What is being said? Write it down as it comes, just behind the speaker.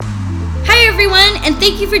everyone, and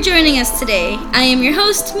thank you for joining us today. I am your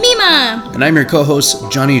host, Mima. And I'm your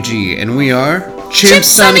co-host, Johnny G, and we are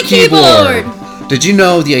Chimps on a Keyboard. Did you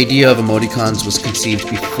know the idea of emoticons was conceived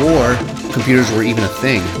before computers were even a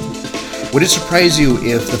thing? Would it surprise you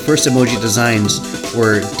if the first emoji designs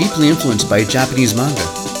were deeply influenced by Japanese manga?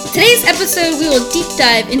 Today's episode, we will deep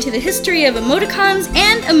dive into the history of emoticons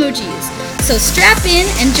and emojis. So strap in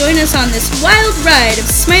and join us on this wild ride of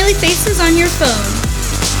smiley faces on your phone.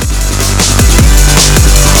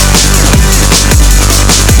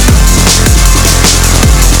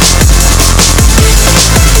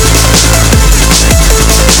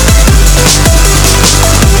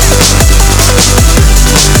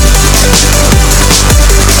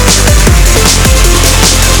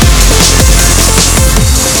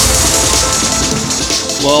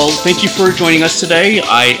 Well, thank you for joining us today.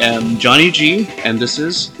 I am Johnny G, and this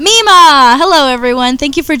is Mima! Hello, everyone.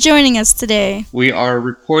 Thank you for joining us today. We are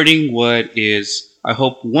recording what is, I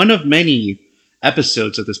hope, one of many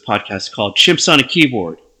episodes of this podcast called Chimps on a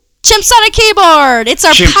Keyboard. Chimps on a Keyboard! It's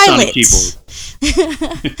our Chimps pilot. On a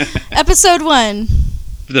Keyboard. Episode 1.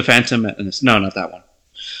 The Phantom Menace. No, not that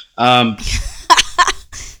one.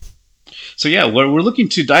 So yeah, what we're looking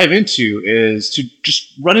to dive into is to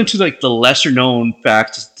just run into like the lesser known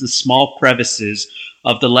facts, the small crevices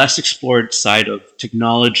of the less explored side of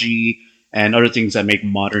technology and other things that make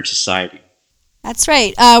modern society. That's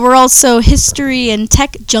right. We're also history and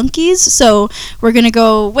tech junkies, so we're going to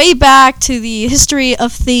go way back to the history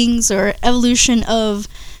of things or evolution of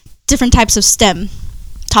different types of STEM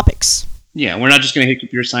topics. Yeah, we're not just going to hit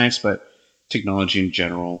computer science, but technology in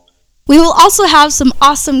general. We will also have some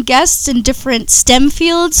awesome guests in different STEM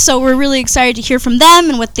fields, so we're really excited to hear from them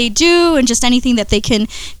and what they do and just anything that they can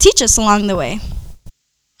teach us along the way.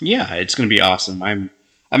 Yeah, it's going to be awesome. I'm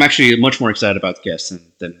actually much more excited about the guests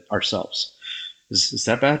than ourselves. Is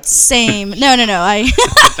that bad? Same. No. I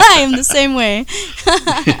am the same way.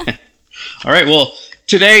 All right, well,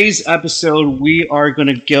 today's episode, we are going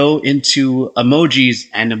to go into emojis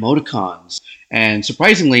and emoticons. And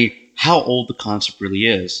surprisingly, how old the concept really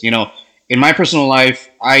is. You know, in my personal life,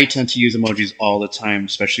 I tend to use emojis all the time,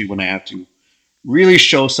 especially when I have to really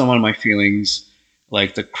show someone my feelings,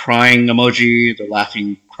 like the crying emoji, the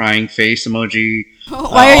laughing crying face emoji.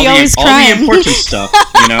 Why are you always crying? All the important stuff,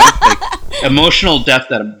 you know, like emotional depth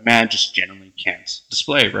that a man just generally can't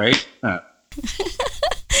display, right?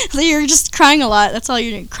 So you're just crying a lot. That's all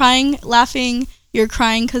you're doing. Crying, laughing, you're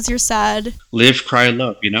crying because you're sad. Live, cry,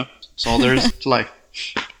 love, you know? That's all there is to life.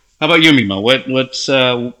 How about you, Mima? What's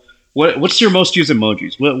your most used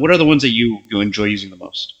emojis? What are the ones that you enjoy using the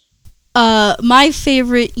most? My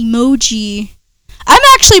favorite emoji. I'm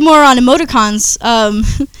actually more on emoticons.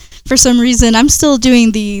 For some reason, I'm still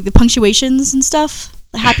doing the punctuations and stuff,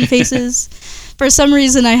 the happy faces. For some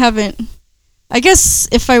reason, I haven't. I guess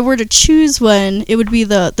if I were to choose one, it would be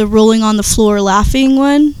the rolling on the floor laughing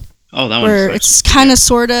one. Oh, that one. Where it's kind of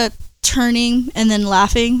sorta turning and then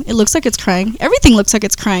laughing. It looks like it's crying. Everything looks like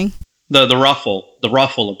it's crying. The ruffle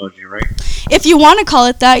emoji, right? If you want to call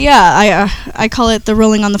it that, yeah. I call it the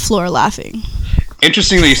rolling on the floor laughing.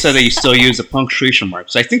 Interestingly, you said that you still use the punctuation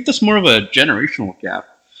marks. I think that's more of a generational gap.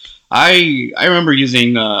 I remember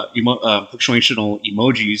using punctuational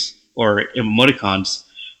emojis or emoticons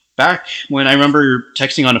back when I remember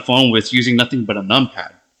texting on a phone with using nothing but a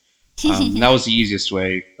numpad. That was the easiest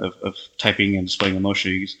way of typing and displaying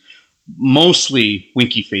emojis. Mostly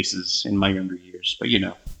winky faces in my younger years, but you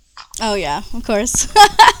know. Oh yeah, of course.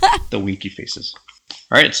 The winky faces.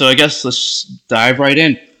 All right, so I guess let's dive right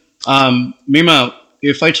in. Mima,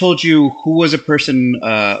 if I told you who was a person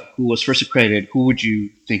who was first accredited, who would you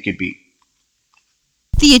think it'd be?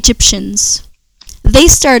 The Egyptians. They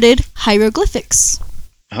started hieroglyphics.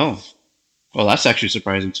 Oh, well, that's actually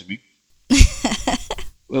surprising to me.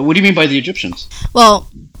 What do you mean by the Egyptians? Well,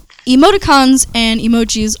 emoticons and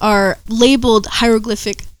emojis are labeled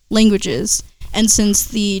hieroglyphic languages. And since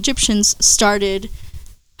the Egyptians started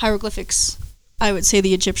hieroglyphics, I would say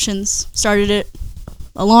the Egyptians started it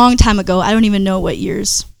a long time ago. I don't even know what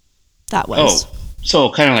years that was. Oh, so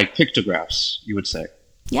kind of like pictographs, you would say.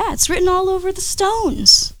 Yeah, it's written all over the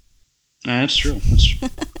stones. That's true. That's true.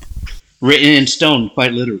 Written in stone,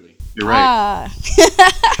 quite literally. You're right.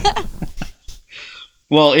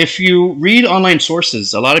 Well, if you read online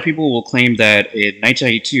sources, a lot of people will claim that in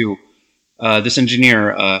 1992, this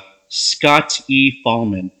engineer, Scott E.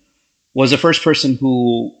 Fallman, was the first person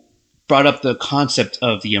who brought up the concept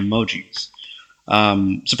of the emojis.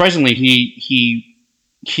 Surprisingly, he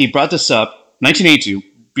brought this up 1982,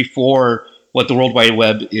 before what the World Wide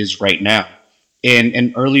Web is right now, in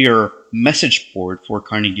an earlier message board for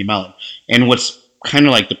Carnegie Mellon. And what's kind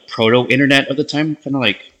of like the proto-internet of the time. Kind of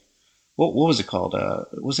like, what was it called?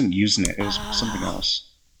 It wasn't Usenet. It was something else.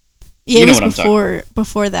 Yeah, You it know was what I'm talking about.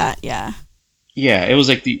 before that. Yeah. Yeah, it was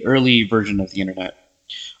like the early version of the internet.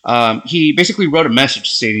 He basically wrote a message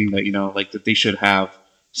stating that like that they should have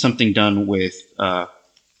something done with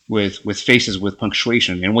faces with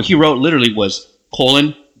punctuation, and what he wrote literally was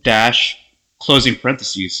colon dash closing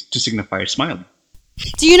parentheses to signify a smiley.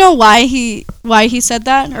 Do you know why he said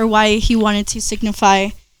that, or why he wanted to signify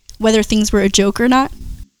whether things were a joke or not?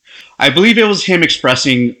 I believe it was him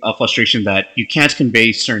expressing a frustration that you can't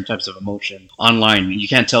convey certain types of emotion online. You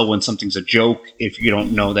can't tell when something's a joke if you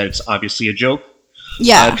don't know that it's obviously a joke.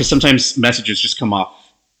 Yeah. Because sometimes messages just come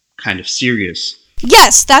off kind of serious.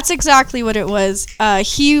 Yes, that's exactly what it was.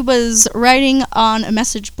 He was writing on a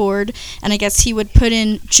message board, and I guess he would put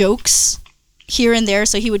in jokes here and there.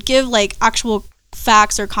 So he would give like actual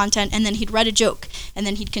facts or content, and then he'd write a joke, and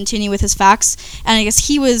then he'd continue with his facts. And I guess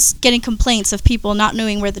he was getting complaints of people not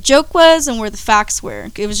knowing where the joke was and where the facts were.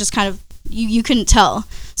 It was just kind of, you couldn't tell.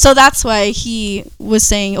 So that's why he was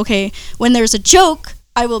saying, okay, when there's a joke,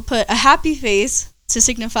 I will put a happy face to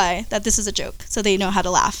signify that this is a joke, so they know how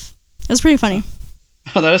to laugh. It was pretty funny.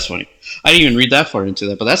 Oh, that is funny. I didn't even read that far into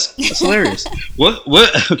that, but that's hilarious.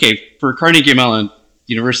 Okay, for Carnegie Mellon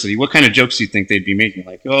University, what kind of jokes do you think they'd be making?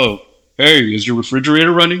 Like, oh, hey, is your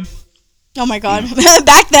refrigerator running? Oh my god.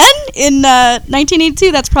 Back then, in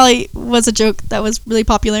 1982, that's probably was a joke that was really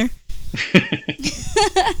popular.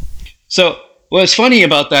 So, what's funny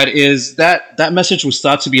about that is that message was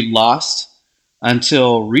thought to be lost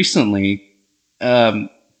until recently.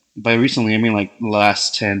 By recently, I mean like the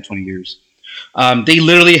last 10, 20 years. They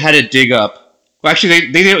literally had to dig up. Well,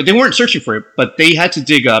 actually, they weren't searching for it, but they had to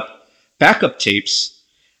dig up backup tapes.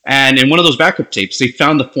 And in one of those backup tapes, they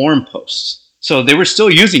found the forum posts. So they were still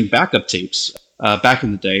using backup tapes back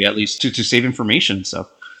in the day, at least to save information and stuff,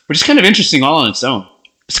 which is kind of interesting all on its own.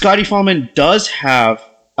 Scotty Fallman does have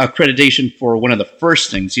accreditation for one of the first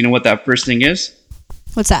things. You know what that first thing is?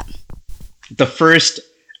 What's that? The first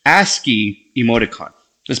ASCII emoticon.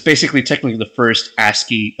 That's basically technically the first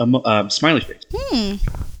ASCII smiley face.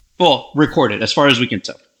 Well, recorded, as far as we can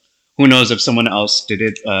tell. Who knows if someone else did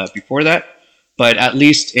it before that? But at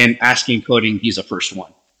least in ASCII encoding, he's the first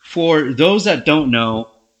one. For those that don't know,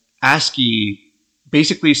 ASCII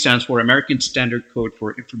basically stands for American Standard Code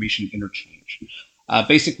for Information Interchange.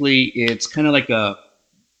 Basically, it's kind of like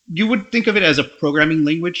you would think of it as a programming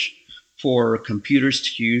language for computers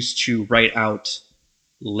to use to write out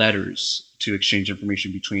letters to exchange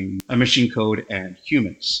information between a machine code and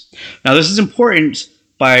humans. Now, this is important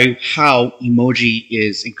by how emoji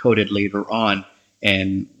is encoded later on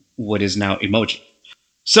and what is now emoji.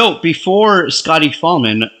 So before Scotty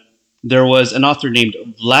Fallman, there was an author named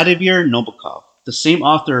Vladimir Nabokov, the same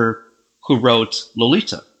author who wrote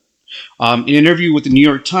Lolita. In an interview with the New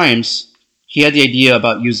York Times, he had the idea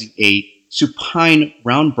about using a supine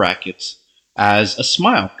round bracket as a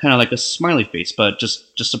smile, kind of like a smiley face, but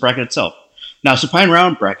just the bracket itself. Now, supine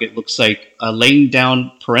round bracket looks like laying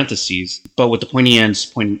down parentheses, but with the pointy ends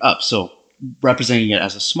pointing up, so representing it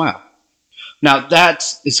as a smile. Now, that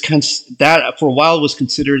for a while was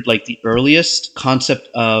considered like the earliest concept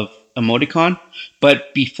of emoticon,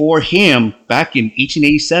 but before him, back in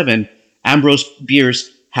 1887, Ambrose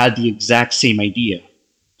Bierce had the exact same idea.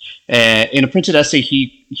 In a printed essay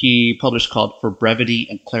he published called For Brevity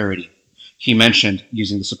and Clarity, he mentioned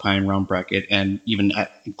using the supine round bracket and even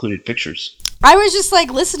included pictures. I was just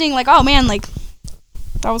like listening, like, oh man, like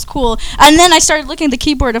that was cool. And then I started looking at the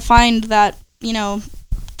keyboard to find that,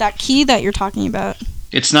 that key that you're talking about.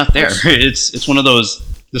 It's not there. It's one of those.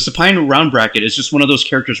 The supine round bracket is just one of those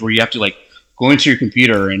characters where you have to like go into your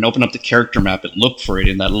computer and open up the character map and look for it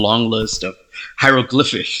in that long list of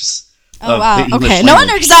hieroglyphics. Oh wow. Okay. No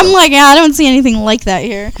wonder, because I'm like, I don't see anything like that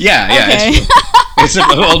here. Yeah. Okay.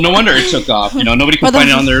 Well, no wonder it took off. Nobody can find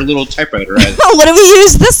it on their little typewriter. Right? What do we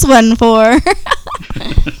use this one for?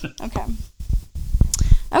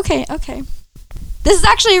 Okay. This is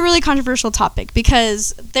actually a really controversial topic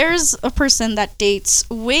because there's a person that dates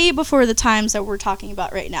way before the times that we're talking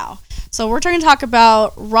about right now. So we're going to talk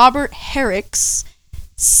about Robert Herrick's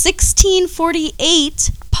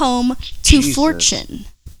 1648 poem To Fortune.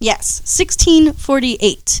 Yes,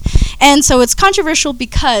 1648. And so it's controversial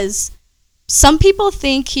because some people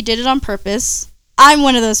think he did it on purpose. I'm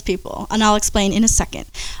one of those people, and I'll explain in a second.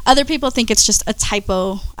 Other people think it's just a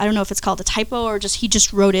typo. I don't know if it's called a typo or he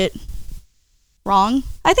just wrote it wrong.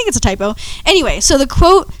 I think it's a typo. Anyway, so the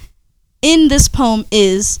quote in this poem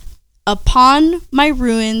is, "Upon my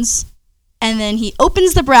ruins," and then he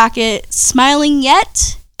opens the bracket, "smiling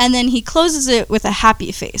yet," and then he closes it with a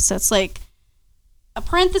happy face. So it's like, a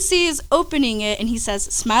parentheses, opening it, and he says,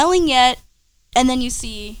 smiling yet, and then you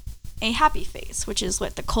see a happy face, which is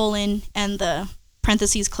what the colon and the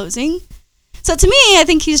parentheses closing. So to me, I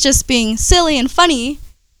think he's just being silly and funny,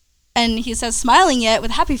 and he says smiling yet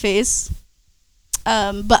with a happy face,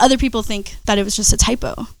 but other people think that it was just a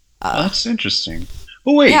typo. That's interesting.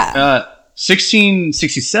 Well, wait,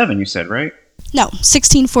 1667 you said, right? No,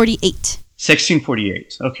 1648.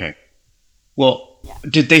 1648, okay. Well,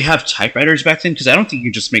 did they have typewriters back then? Because I don't think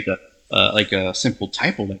you just make a simple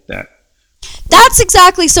typo like that. That's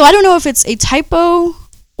exactly. So I don't know if it's a typo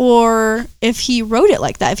or if he wrote it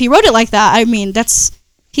like that. If he wrote it like that, I mean,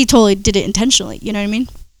 he totally did it intentionally. You know what I mean?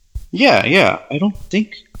 Yeah. I don't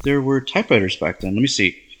think there were typewriters back then. Let me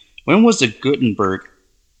see. When was the Gutenberg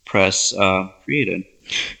press created?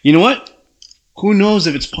 You know what? Who knows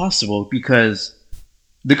if it's possible, because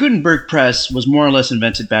the Gutenberg press was more or less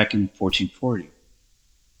invented back in 1440.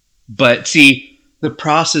 But see, the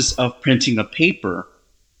process of printing a paper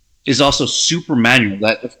is also super manual.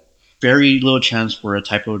 That very little chance for a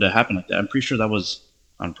typo to happen like that. I'm pretty sure that was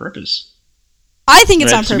on purpose. I think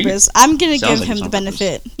it's on purpose. I'm going to give him the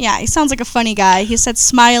benefit. Yeah, he sounds like a funny guy. He said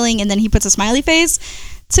smiling and then he puts a smiley face.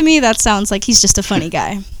 To me, that sounds like he's just a funny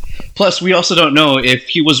guy. Plus, we also don't know if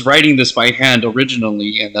he was writing this by hand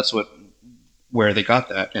originally, and that's where they got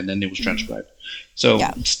that, and then it was transcribed. So,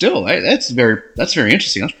 still, that's very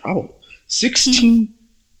interesting. That's probable.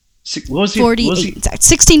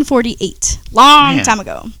 1648. Long time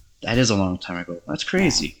ago. That is a long time ago. That's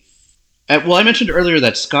crazy. Yeah. Well, I mentioned earlier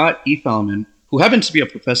that Scott E. Fellman, who happens to be a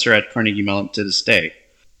professor at Carnegie Mellon to this day,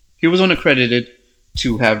 he was unaccredited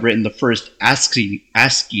to have written the first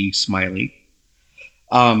ASCII smiley.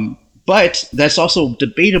 But that's also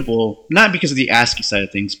debatable, not because of the ASCII side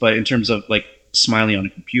of things, but in terms of like smiley on a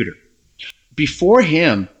computer. Before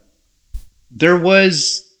him, there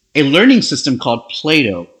was a learning system called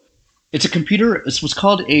Play-Doh. It's what's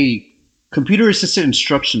called a computer-assisted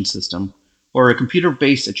instruction system, or a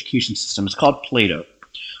computer-based education system. It's called Play-Doh.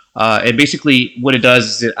 And basically what it does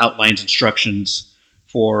is it outlines instructions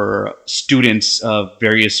for students of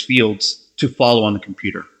various fields to follow on the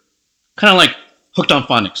computer. Kind of like Hooked on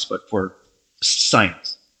Phonics, but for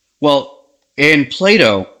science. Well, in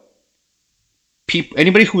Play-Doh,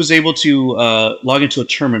 anybody who was able to log into a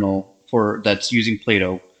terminal that's using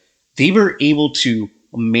Play-Doh, they were able to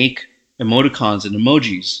make emoticons and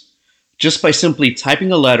emojis just by simply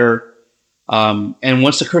typing a letter, and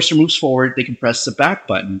once the cursor moves forward, they can press the back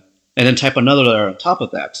button and then type another letter on top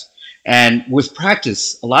of that. And with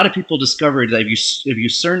practice, a lot of people discovered that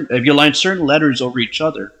if you align certain letters over each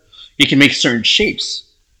other, you can make certain shapes.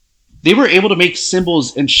 They were able to make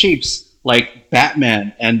symbols and shapes like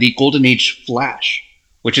Batman and the Golden Age Flash,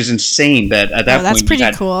 which is insane. That at that point, that's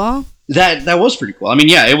pretty cool. That was pretty cool. I mean,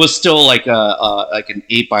 yeah, it was still like an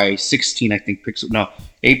 8x16, I think, pixel. No,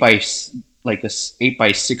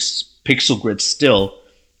 8x6 pixel grid still,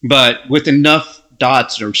 but with enough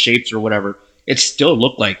dots or shapes or whatever, it still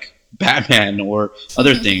looked like Batman or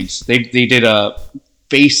other things. They did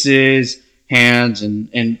faces, hands,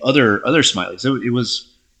 and other smileys. It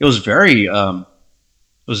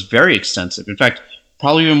was very extensive. In fact,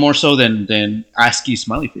 probably even more so than ASCII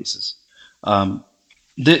smiley faces.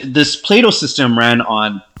 This Play-Doh system ran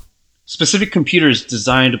on specific computers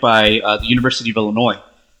designed by the University of Illinois.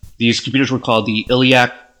 These computers were called the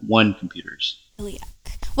ILLIAC 1 computers. ILLIAC.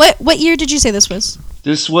 What year did you say this was?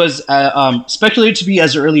 This was speculated to be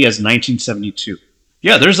as early as 1972.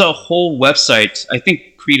 Yeah, there's a whole website, I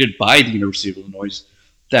think, created by the University of Illinois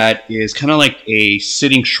that is kind of like a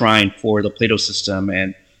sitting shrine for the Play-Doh system,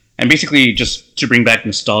 and basically just to bring back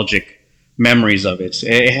nostalgic memories of it.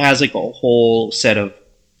 It has like a whole set of...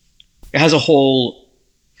 The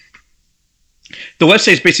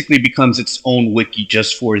website basically becomes its own wiki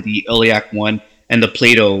just for the ILLIAC 1 and the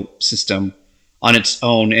Play-Doh system on its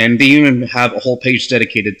own, and they even have a whole page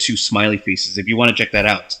dedicated to smiley faces. If you want to check that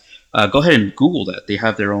out, go ahead and Google that. They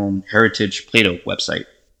have their own Heritage Play-Doh website.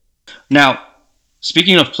 Now,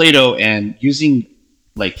 speaking of Play-Doh and using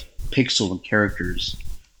like pixel and characters,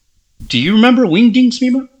 do you remember Wingdings,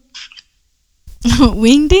 Mima?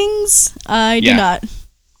 Wingdings? I do not.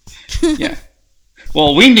 Yeah.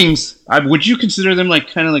 Well, Wingdings, would you consider them like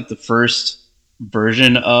kind of like the first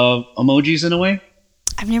version of emojis in a way?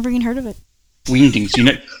 I've never even heard of it. Wingdings.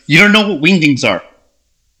 You don't know what Wingdings are?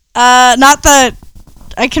 Not that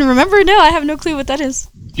I can remember. No, I have no clue what that is.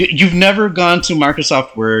 You've never gone to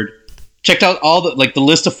Microsoft Word, checked out all the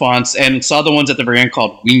list of fonts, and saw the ones at the very end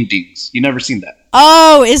called Wingdings. You never seen that?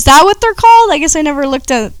 Oh, is that what they're called? I guess I never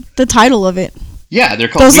looked at the title of it. Yeah, they're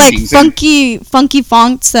called those Wingdings. Those like funky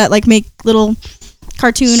fonts that like make little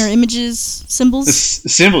cartoon or images, symbols.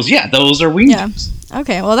 Symbols, yeah, those are wingdings. Yeah.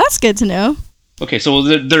 Okay, well that's good to know. Okay, so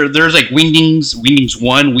there's like wingdings 1,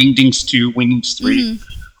 wingdings 2, wingdings 3.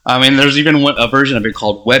 And there's even a version of it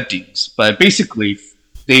called webdings. But basically,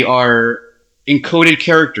 they are encoded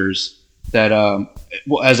characters that,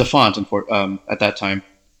 as a font at that time,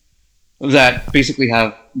 that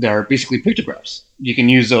are basically pictographs. You can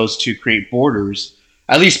use those to create borders.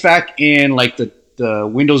 At least back in like the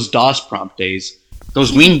Windows DOS prompt days,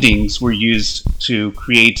 those wingdings were used to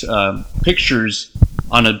create pictures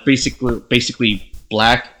on a basically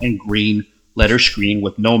black and green letter screen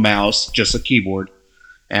with no mouse, just a keyboard,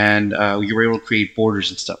 and you were able to create borders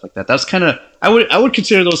and stuff like that. That's kind of I would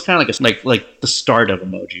consider those kind of like the start of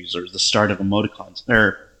emojis or the start of emoticons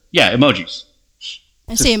or emojis.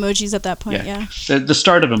 I say emojis at that point. Yeah. The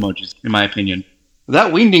start of emojis, in my opinion.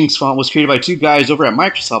 That wingdings font was created by two guys over at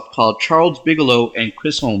Microsoft called Charles Bigelow and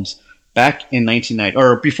Chris Holmes back in 1990,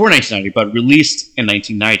 or before 1990, but released in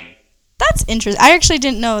 1990. That's interesting. I actually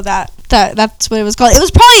didn't know that's what it was called. It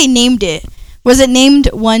was probably named it. Was it named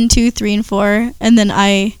 1, 2, 3, and 4? And then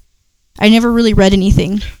I never really read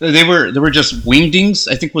anything. They were just wingdings,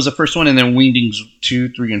 I think was the first one, and then wingdings 2,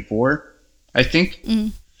 3, and 4, I think.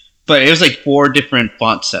 But it was like 4 different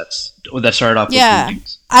font sets that started off with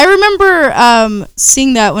wingdings. I remember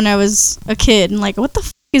seeing that when I was a kid and like, what the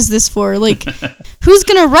f*** is this for? Like, who's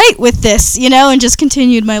gonna write with this? And just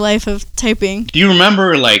continued my life of typing. Do you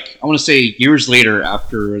remember, like, I want to say years later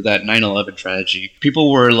after that 9/11 tragedy, people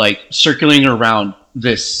were like circling around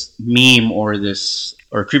this meme or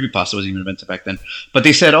creepypasta was even invented back then. But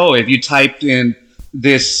they said, oh, if you typed in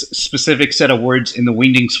this specific set of words in the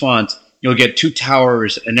wingdings font, you'll get 2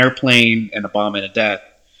 towers, an airplane, and a bomb and a death.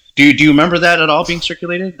 Do you remember that at all being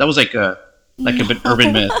circulated? That was like an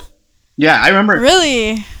urban myth. Yeah, I remember.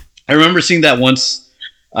 Really? I remember seeing that once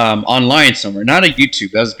online somewhere. Not at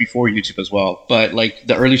YouTube. That was before YouTube as well. But like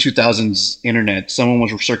the early 2000s internet, someone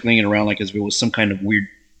was circling it around like as if it was some kind of weird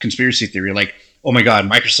conspiracy theory. Like, oh my God,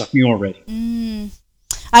 Microsoft knew already.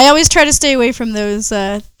 I always try to stay away from those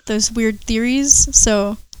weird theories.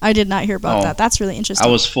 So I did not hear about that. That's really interesting. I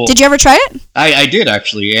was full. Did you ever try it? I did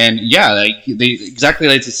actually, and yeah, they exactly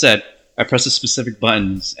like it said. I pressed the specific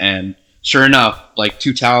buttons, and sure enough, like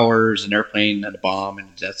 2 towers, an airplane, and a bomb, and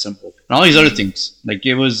a death symbol, and all these other things. Like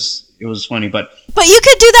it was funny, but you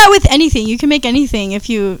could do that with anything. You can make anything if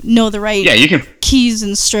you know the right you can keys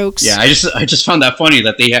and strokes. Yeah, I just found that funny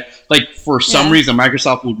that they had like for some reason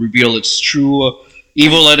Microsoft would reveal its true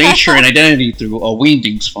evil nature and identity through a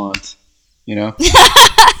wingdings font.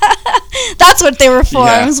 That's what they were for.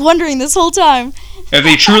 Yeah. I was wondering this whole time. If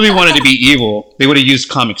they truly wanted to be evil, they would have used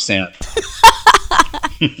Comic Sans.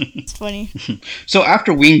 It's funny. So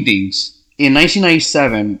after wingdings, in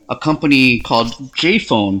 1997, a company called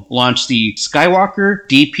JPhone launched the Skywalker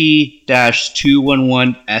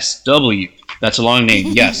DP-211SW. That's a long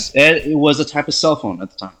name, yes. It was a type of cell phone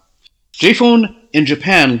at the time. JPhone in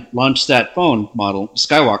Japan launched that phone model,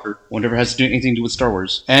 Skywalker, whenever it has to do anything to do with Star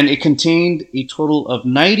Wars. And it contained a total of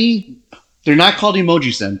 90, they're not called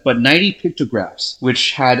emojis then, but 90 pictographs,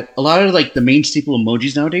 which had a lot of like the main staple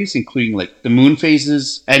emojis nowadays, including like the moon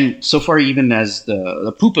phases, and so far even as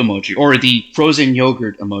the poop emoji, or the frozen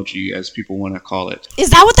yogurt emoji, as people want to call it. Is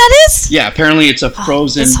that what that is? Yeah, apparently it's a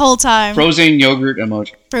frozen... this whole time. Frozen yogurt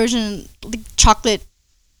emoji. Frozen chocolate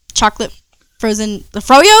frozen, the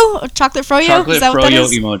froyo? Or chocolate froyo? Chocolate is that froyo what that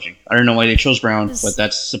is? emoji. I don't know why they chose brown, but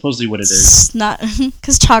that's supposedly what it is. It's not,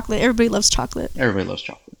 because chocolate, everybody loves chocolate. Everybody loves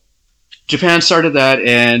chocolate. Japan started that,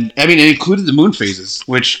 and I mean, it included the moon phases,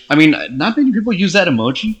 which, I mean, not many people use that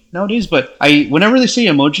emoji nowadays, but whenever they say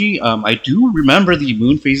emoji, I do remember the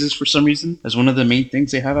moon phases for some reason as one of the main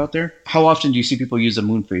things they have out there. How often do you see people use a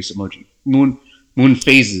moon phase emoji? Moon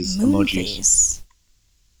phases emojis.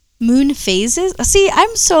 Moon phases? See,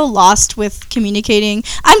 I'm so lost with communicating.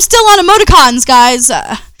 I'm still on emoticons, guys.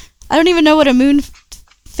 I don't even know what a moon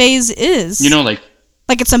phase is.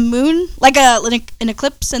 Like it's a moon, like an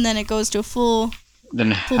eclipse, and then it goes to a full.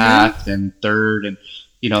 Then half, then third, and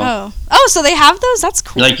Oh, so they have those? That's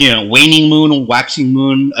cool. Like waning moon, waxing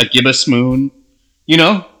moon, a gibbous moon.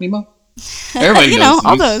 Mima. Everybody knows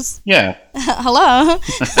all those. Yeah. Hello.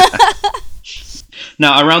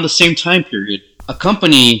 Now, around the same time period, a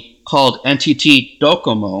company called NTT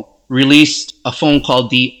Docomo released a phone called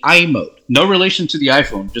the iMode. No relation to the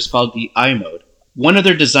iPhone, just called the iMode. One of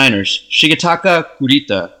their designers, Shigetaka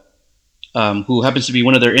Kurita, who happens to be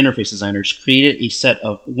one of their interface designers, created a set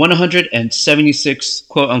of 176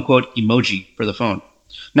 quote-unquote emoji for the phone.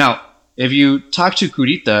 Now, if you talk to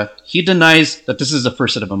Kurita, he denies that this is the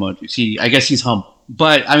first set of emojis. I guess he's humble.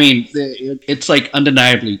 But, I mean, it's like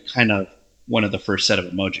undeniably kind of one of the first set of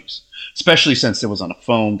emojis, especially since it was on a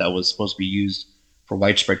phone that was supposed to be used for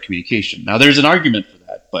widespread communication. Now, there's an argument for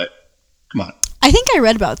that, but come on. I think I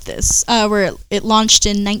read about this, where it launched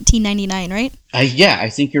in 1999, right? Yeah, I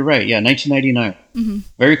think you're right. Yeah, 1999. Mm-hmm.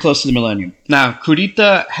 Very close to the millennium. Now,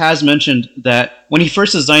 Kurita has mentioned that when he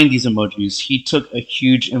first designed these emojis, he took a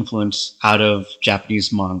huge influence out of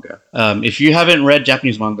Japanese manga. If you haven't read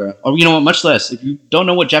Japanese manga, or you know what, much less, if you don't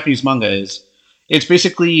know what Japanese manga is, it's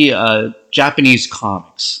basically Japanese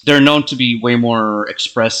comics. They're known to be way more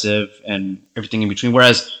expressive and everything in between.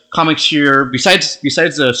 Whereas comics here, besides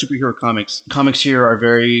the superhero comics here are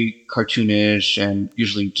very cartoonish and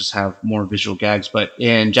usually just have more visual gags. But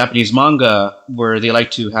in Japanese manga, where they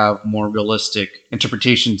like to have more realistic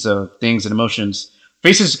interpretations of things and emotions,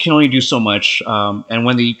 faces can only do so much. And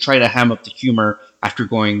when they try to ham up the humor after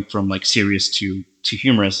going from like serious to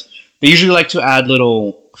humorous, they usually like to add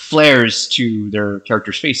little flares to their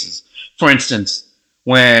characters' faces. For instance,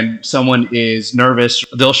 when someone is nervous,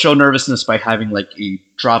 they'll show nervousness by having like a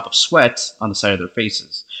drop of sweat on the side of their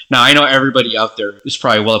faces. Now, I know everybody out there is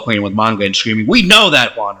probably well acquainted with manga and screaming, "We know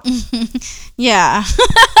that one!" Yeah.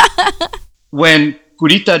 When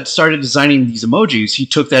Kurita started designing these emojis, he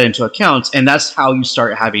took that into account, and that's how you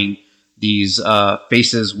start having these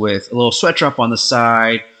faces with a little sweat drop on the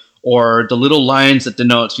side, or the little lines that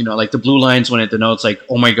denotes, like the blue lines when it denotes like,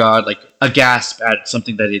 oh my god, like a gasp at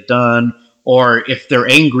something that they've done. Or if they're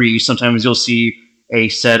angry, sometimes you'll see a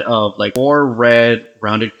set of like 4 red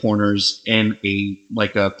rounded corners in a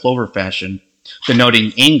clover fashion,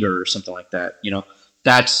 denoting anger or something like that.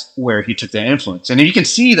 That's where he took that influence. And then you can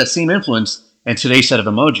see that same influence in today's set of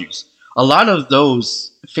emojis. A lot of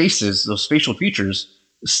those faces, those facial features,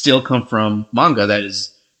 still come from manga that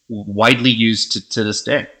is widely used to this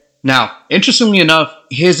day. Now, interestingly enough,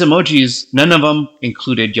 his emojis, none of them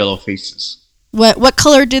included yellow faces. What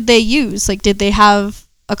color did they use? Like, did they have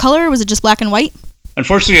a color? Or was it just black and white?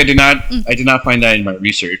 Unfortunately, I did not find that in my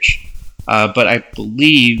research. But I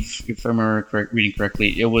believe, if I'm reading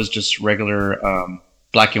correctly, it was just regular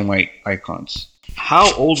black and white icons.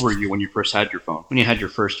 How old were you when you first had your phone? When you had your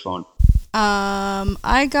first phone?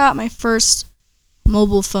 I got my first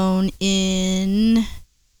mobile phone in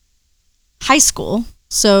high school.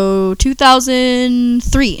 So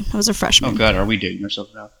 2003. I was a freshman. Oh God, are we dating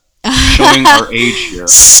ourselves now? Showing our age here.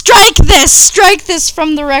 Strike this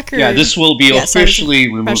from the record. Yeah, this will be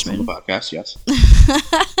officially removed from the podcast. Yes.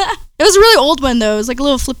 It was a really old one though. It was like a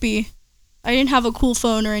little flippy. I didn't have a cool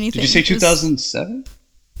phone or anything. Did you say 2007?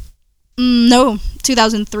 No,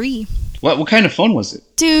 2003. What kind of phone was it?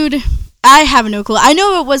 Dude, I have no clue. I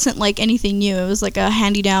know it wasn't like anything new. It was like a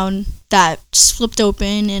handy-down that just flipped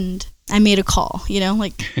open and I made a call,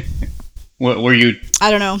 like... What were you...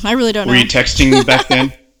 I don't know. I really don't know. Were you texting back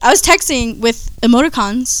then? I was texting with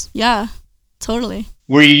emoticons. Yeah, totally.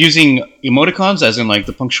 Were you using emoticons as in like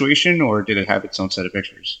the punctuation, or did it have its own set of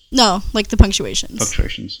pictures? No, like the punctuations.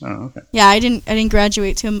 Punctuations. Oh, okay. Yeah, I didn't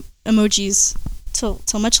graduate to emojis till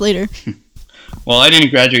much later. Well, I didn't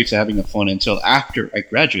graduate to having a phone until after I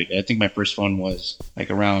graduated. I think my first phone was like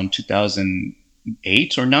around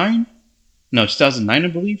 2008 or 9. No, 2009, I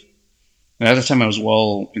believe. And at the time, I was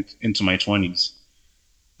well into my 20s.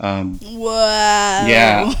 Wow.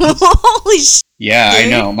 Yeah. Holy shit. Yeah, I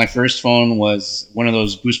know. My first phone was one of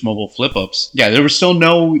those Boost Mobile flip-ups. Yeah, there were still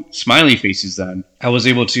no smiley faces then. I was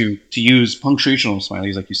able to use punctuational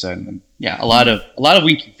smileys, like you said. And yeah, a lot of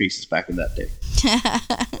winking faces back in that day.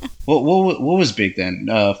 What was big then?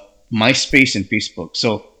 MySpace and Facebook.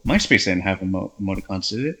 So MySpace didn't have emoticons,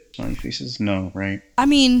 did it? Smiley faces? No, right? I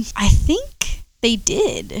mean, I think they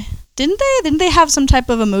did. Didn't they? Didn't they have some type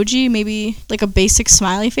of emoji? Maybe like a basic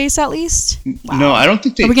smiley face at least? Wow. No, I don't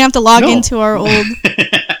think they... Are we going to have to log into our old...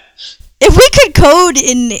 If we could code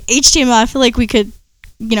in HTML, I feel like we could,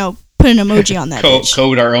 put an emoji on that.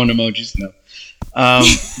 Code our own emojis? No.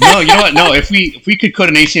 No, you know what? No, if we could code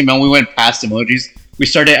in HTML, we went past emojis. We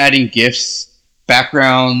started adding GIFs,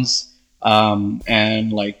 backgrounds,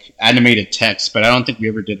 and like animated text, but I don't think we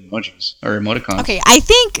ever did emojis or emoticons. Okay, I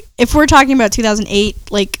think if we're talking about 2008,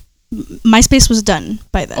 like MySpace was done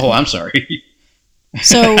by then. Oh, I'm sorry.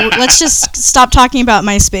 So let's just stop talking about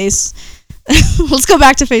MySpace. Let's go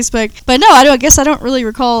back to Facebook. But no, I guess I don't really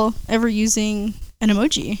recall ever using an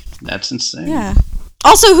emoji. That's insane. Yeah.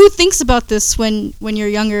 Also, who thinks about this when you're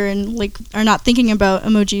younger and like are not thinking about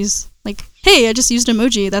emojis? Like, hey, I just used an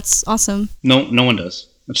emoji. That's awesome. No one does.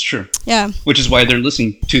 That's true. Yeah. Which is why they're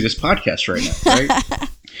listening to this podcast right now, right?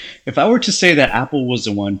 If I were to say that Apple was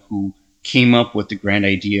the one who came up with the grand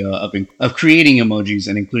idea of creating emojis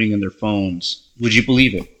and including in their phones, would you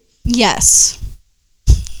believe it? Yes.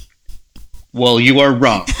 Well, you are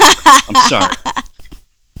wrong. I'm sorry.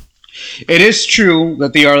 It is true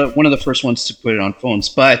that they are one of the first ones to put it on phones,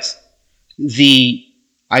 but the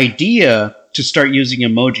idea to start using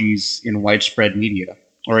emojis in widespread media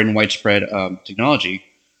or in widespread technology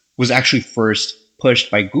was actually first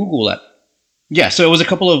pushed by Google. Yeah, so it was a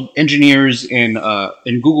couple of engineers in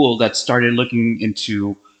Google that started looking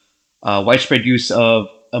into widespread use of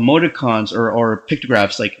emoticons or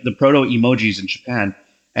pictographs like the proto emojis in Japan,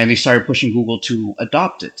 and they started pushing Google to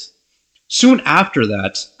adopt it. Soon after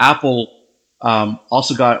that, Apple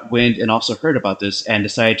also got wind and also heard about this and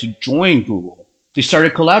decided to join Google. They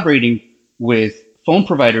started collaborating with phone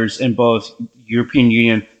providers in both European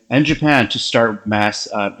Union and Japan to start mass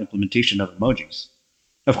implementation of emojis.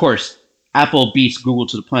 Of course, Apple beats Google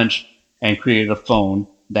to the punch and created a phone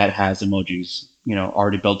that has emojis,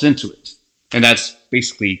 already built into it. And that's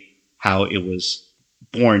basically how it was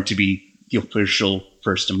born to be the official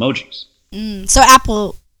first emojis. So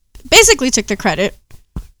Apple basically took the credit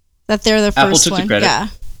that they're the first one. Apple took the credit. Yeah.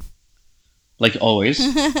 Like always,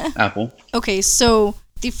 Apple. Okay, so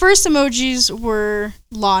the first emojis were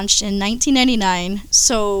launched in 1999.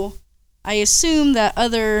 So I assume that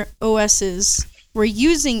other OSs were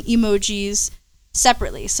using emojis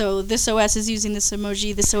separately. So this OS is using this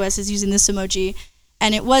emoji, this OS is using this emoji.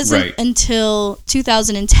 And it wasn't until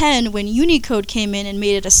 2010 when Unicode came in and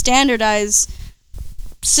made it a standardized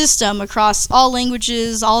system across all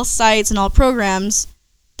languages, all sites, and all programs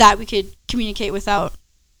that we could communicate without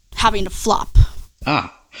having to flop.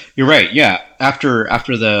 You're right. Yeah. After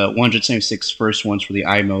the 176 first ones for the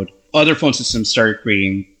iMode, other phone systems started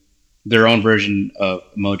creating their own version of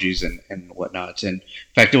emojis and whatnot. And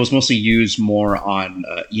in fact, it was mostly used more on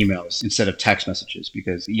emails instead of text messages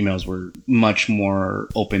because emails were much more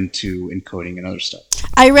open to encoding and other stuff.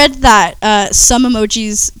 I read that some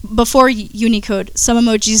emojis, before Unicode, some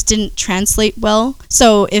emojis didn't translate well.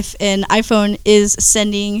 So if an iPhone is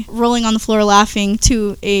sending rolling on the floor laughing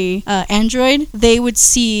to a Android, they would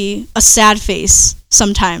see a sad face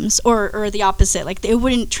sometimes, or the opposite. Like, it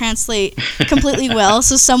wouldn't translate completely well.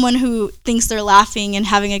 So someone who thinks they're laughing and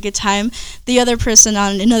having a good time, the other person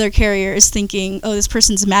on another carrier is thinking, oh, this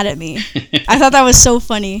person's mad at me. I thought that was so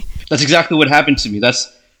funny. That's exactly what happened to me.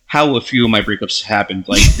 That's how a few of my breakups happened.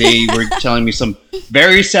 Like, they were telling me some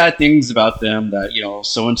very sad things about them that,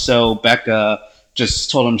 so-and-so, Becca, just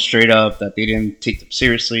told them straight up that they didn't take them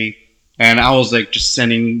seriously. And I was like just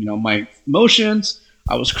sending, my emotions.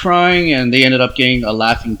 I was crying, and they ended up getting a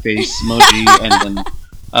laughing face emoji and then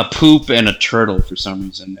a poop and a turtle for some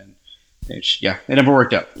reason. And it never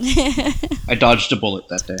worked out. I dodged a bullet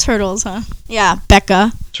that day. Turtles, huh? Yeah,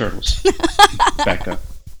 Becca. Turtles. Becca.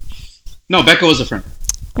 No, Becca was a friend.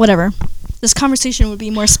 Whatever. This conversation would be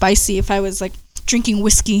more spicy if I was like drinking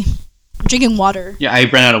whiskey, drinking water. Yeah, I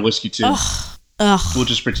ran out of whiskey too. Ugh. We'll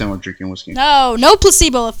just pretend we're drinking whiskey. No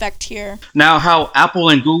placebo effect here. Now, how Apple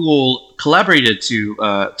and Google collaborated to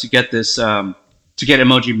get this to get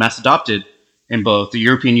emoji mass adopted in both the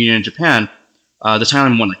European Union and Japan, the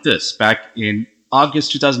timeline went like this. Back in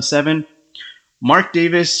August 2007, Mark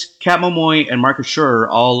Davis, Kat Momoy, and Marcus Schur,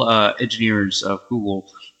 all engineers of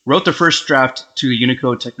Google, wrote the first draft to the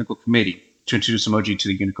Unicode Technical Committee to introduce emoji to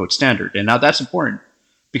the Unicode standard. And now that's important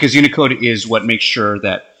because Unicode is what makes sure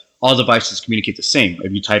that all devices communicate the same.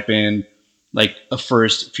 If you type in like a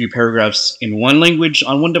first few paragraphs in one language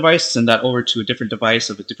on one device, send that over to a different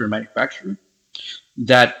device of a different manufacturer,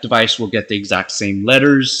 that device will get the exact same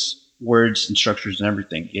letters, words, and structures and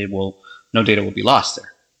everything. No data will be lost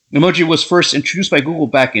there. Emoji was first introduced by Google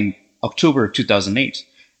back in October 2008,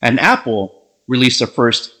 and Apple released the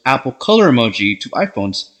first Apple Color emoji to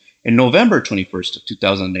iPhones in November 21st of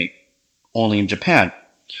 2008, only in Japan.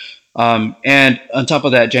 And on top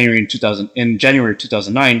of that, in January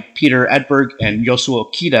 2009, Peter Edberg and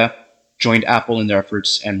Yosuo Kida joined Apple in their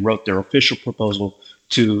efforts and wrote their official proposal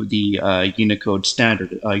to the Unicode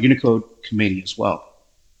committee as well.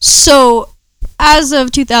 So, as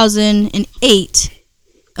of 2008,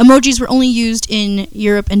 emojis were only used in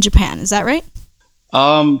Europe and Japan. Is that right?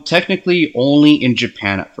 Technically only in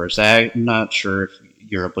Japan at first. I'm not sure if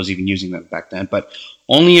Europe was even using them back then, but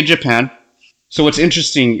only in Japan. So what's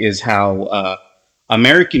interesting is how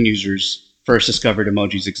American users first discovered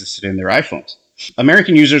emojis existed in their iPhones.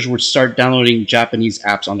 American users would start downloading Japanese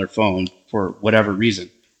apps on their phone for whatever reason.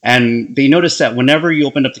 And they noticed that whenever you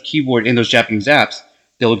opened up the keyboard in those Japanese apps,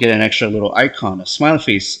 they will get an extra little icon, a smiley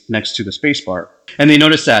face next to the spacebar. And they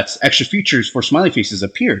noticed that extra features for smiley faces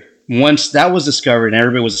appeared. Once that was discovered and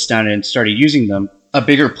everybody was astounded and started using them, a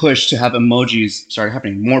bigger push to have emojis started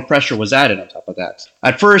happening. More pressure was added on top of that.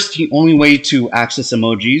 At first, the only way to access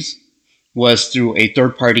emojis was through a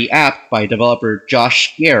third-party app by developer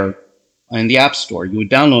Josh Gare in the App Store. You would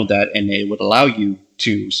download that, and it would allow you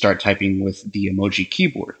to start typing with the emoji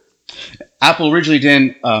keyboard. Apple originally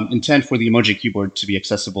didn't intend for the emoji keyboard to be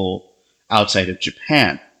accessible outside of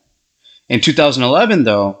Japan. In 2011,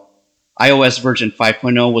 though, iOS version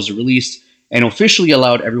 5.0 was released and officially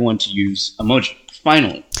allowed everyone to use emoji.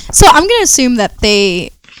 Finally. So I'm going to assume that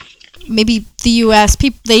maybe the U.S.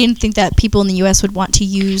 they didn't think that people in the U.S. would want to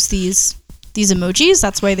use these emojis.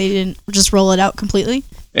 That's why they didn't just roll it out completely.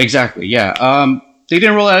 Exactly. Yeah. They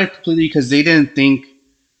didn't roll it out completely because they didn't think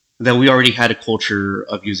that we already had a culture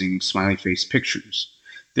of using smiley face pictures.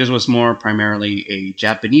 This was more primarily a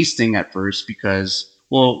Japanese thing at first because,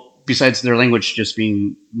 well, besides their language just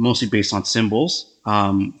being mostly based on symbols,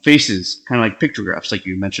 faces, kind of like pictographs, like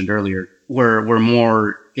you mentioned earlier, were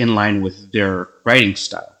more in line with their writing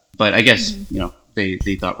style. But I guess, they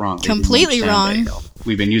got wrong. Completely wrong.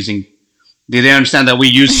 We've been using... They didn't understand that we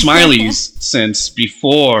use smileys since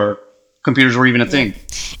before computers were even a thing.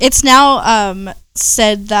 It's now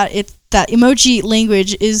said that that emoji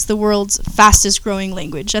language is the world's fastest growing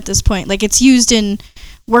language at this point. Like, it's used in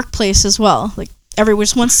workplace as well. Like, everyone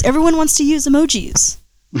wants to use emojis.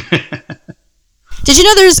 Did you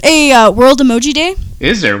know there's a World Emoji Day?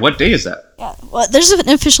 Is there? What day is that? Yeah, well, there's an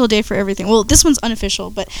official day for everything. Well, this one's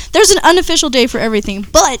unofficial, but there's an unofficial day for everything.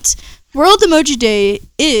 But World Emoji Day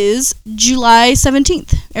is July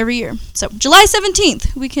 17th every year. So July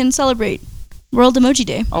 17th, we can celebrate World Emoji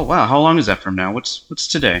Day. Oh, wow. How long is that from now? What's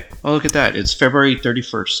today? Oh, look at that. It's February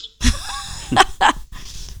 31st.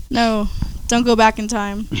 No, don't go back in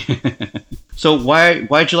time. So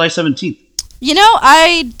why July 17th?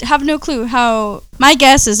 I have no clue how... My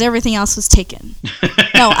guess is everything else was taken.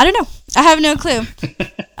 No, I don't know. I have no clue.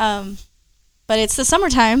 But it's the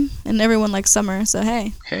summertime, and everyone likes summer, so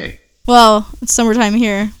hey. Hey. Well, it's summertime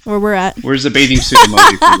here, where we're at. Where's the bathing suit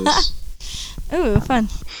emoji for this? Ooh, fun.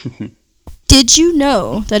 Did you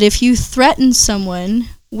know that if you threaten someone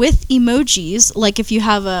with emojis, like if you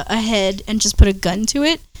have a head and just put a gun to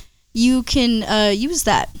it, you can use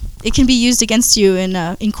that. It can be used against you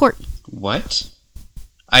in court. What?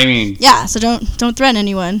 I mean... Yeah, so don't threaten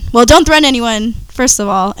anyone. Well, don't threaten anyone, first of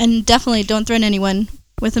all, and definitely don't threaten anyone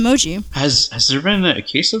with emoji. Has there been a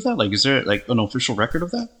case of that? Like, is there like an official record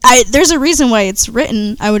of that? There's a reason why it's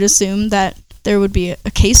written. I would assume that there would be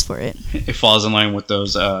a case for it. It falls in line with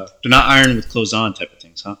those do not iron with clothes on type of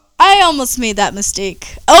things, huh? I almost made that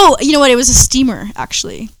mistake. Oh, you know what? It was a steamer,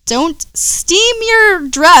 actually. Don't steam your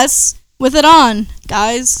dress with it on,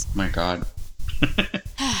 guys. My God.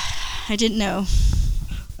 I didn't know.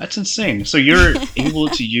 That's insane. So you're able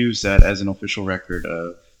to use that as an official record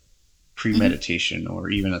of premeditation or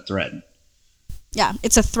even a threat. Yeah,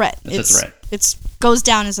 it's a threat. It's a threat. It goes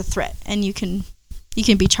down as a threat, and you can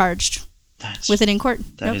be charged with it in court.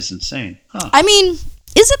 That is insane. Huh. I mean,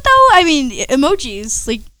 is it though? I mean, emojis.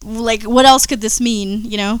 Like what else could this mean?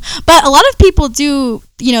 But a lot of people do.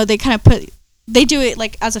 They kind of they do it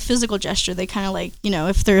like as a physical gesture. They kind of like,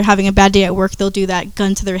 if they're having a bad day at work, they'll do that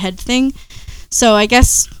gun to their head thing. So I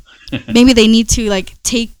guess maybe they need to like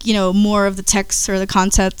take, more of the text or the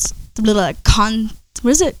context.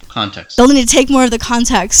 What is it? Context. They'll need to take more of the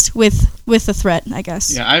context with the threat, I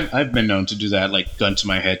guess. Yeah, I've been known to do that, like gun to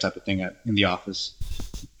my head type of thing in the office.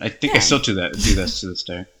 I think I still do this to this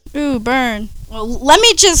day. Ooh, burn. Well, let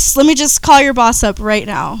me just call your boss up right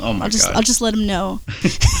now. Oh my God. I'll just let him know.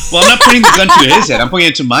 Well, I'm not putting the gun to his head. I'm putting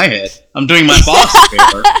it to my head. I'm doing my boss a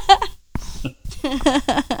favor.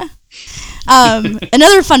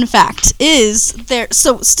 Another fun fact is this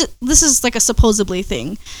is like a supposedly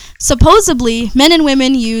thing. Supposedly, men and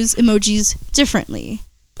women use emojis differently.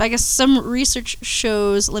 I guess some research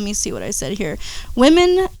shows, let me see what I said here.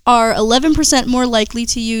 Women are 11% more likely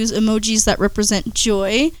to use emojis that represent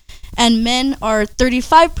joy, and men are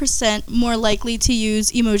 35% more likely to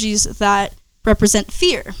use emojis that represent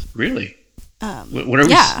fear. Really?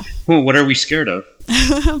 What are we scared of?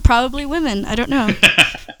 Probably women. I don't know.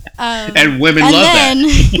 And women love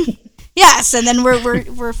that. Yes, and then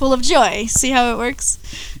we're full of joy. See how it works?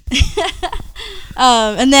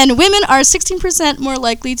 And then women are 16% more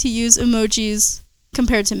likely to use emojis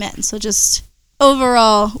compared to men. So just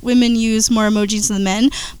overall, women use more emojis than men.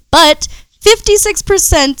 But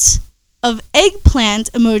 56% of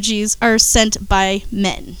eggplant emojis are sent by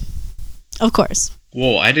men. Of course.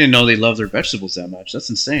 Whoa, I didn't know they love their vegetables that much. That's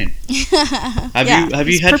insane. Have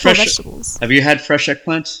you had fresh vegetables? Have you had fresh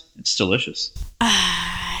eggplant? It's delicious.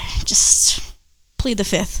 Just plead the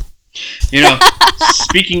fifth.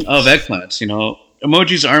 Speaking of eggplants,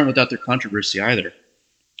 emojis aren't without their controversy either.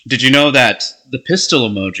 Did you know that the pistol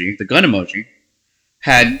emoji, the gun emoji,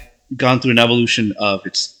 had gone through an evolution of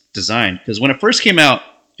its design. Because when it first came out,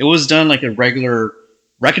 it was done like a regular,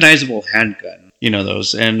 recognizable handgun. You know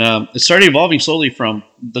those, and it started evolving slowly from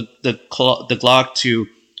the Glock to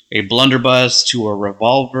a blunderbuss to a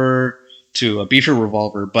revolver to a beefier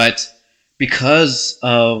revolver. But because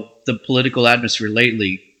of the political atmosphere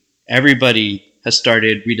lately, everybody has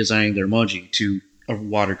started redesigning their emoji to a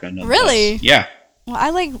water gun. Really? Yeah. Well, I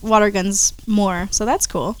like water guns more, so that's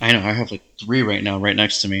cool. I know. I have like 3 right now, right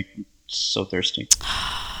next to me. I'm so thirsty.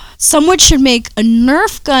 Someone should make a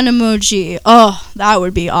Nerf gun emoji. Oh, that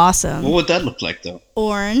would be awesome. What would that look like, though?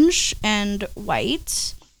 Orange and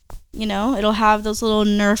white. You know, it'll have those little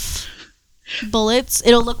Nerf bullets.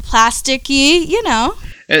 It'll look plasticky, you know.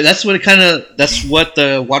 That's what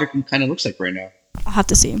the water gun kind of looks like right now. I'll have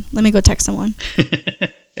to see. Let me go text someone.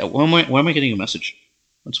 Yeah, why am I getting a message?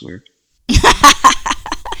 That's weird.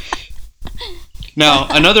 Now,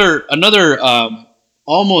 another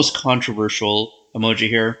almost controversial emoji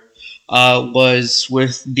here was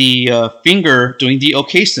with the finger doing the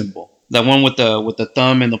OK symbol. That one with the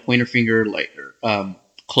thumb and the pointer finger like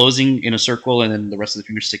closing in a circle and then the rest of the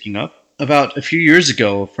finger sticking up. About a few years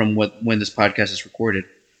ago, from when this podcast is recorded,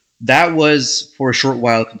 that was for a short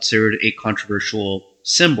while considered a controversial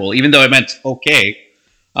symbol, even though it meant okay.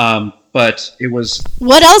 But it was.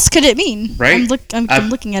 What else could it mean? Right? I'm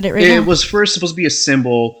looking at it right now. It was first supposed to be a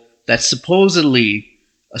symbol that supposedly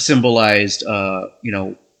symbolized,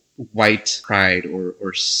 white pride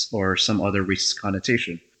or some other racist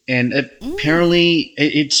connotation. And apparently,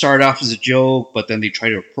 it started off as a joke, but then they tried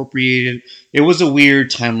to appropriate it. It was a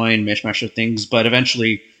weird timeline mishmash of things, but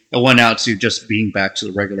eventually it went out to just being back to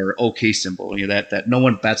the regular OK symbol. You know, that no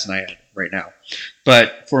one bats an eye at right now.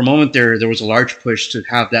 But for a moment there was a large push to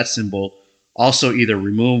have that symbol also either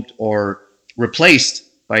removed or replaced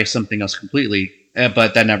by something else completely.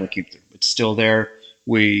 But that never came through. It's still there.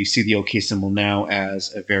 We see the OK symbol now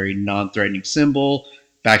as a very non-threatening symbol,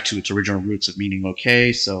 back to its original roots of meaning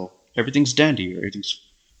okay. So everything's dandy. Everything's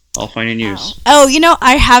all fine and use. Oh, you know,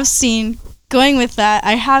 I have seen, going with that,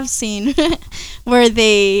 I have seen where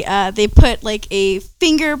they put like a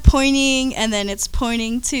finger pointing and then it's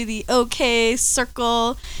pointing to the OK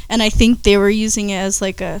circle. And I think they were using it as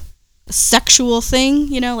like a sexual thing,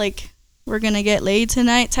 you know, like we're going to get laid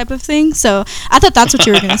tonight type of thing. So I thought that's what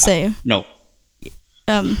you were going to say. No.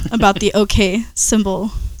 About the OK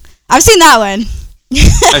symbol. I've seen that one.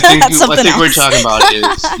 I think we're talking about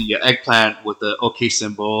is the eggplant with the OK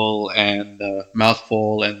symbol and the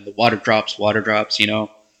mouthful and the water drops, you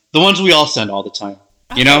know. The ones we all send all the time,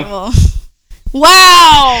 you know? Well.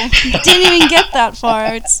 Wow! Didn't even get that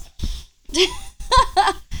far. It's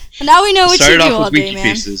now we know what you do all day, man. Started off with winky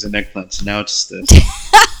faces and eggplants, now it's the...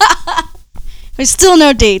 There's still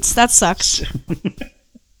no dates. That sucks.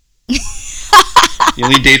 The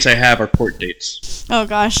only dates I have are court dates. Oh,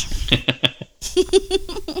 gosh.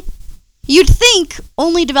 You'd think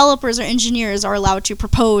only developers or engineers are allowed to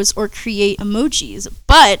propose or create emojis,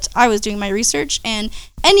 but I was doing my research and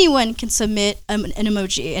anyone can submit an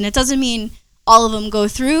emoji, and it doesn't mean all of them go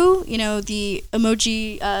through. You know, the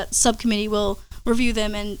emoji subcommittee will review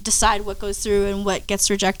them and decide what goes through and what gets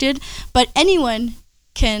rejected, but anyone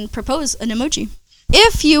can propose an emoji.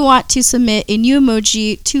 If you want to submit a new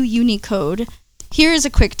emoji to Unicode, here is a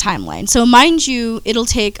quick timeline. So mind you, it'll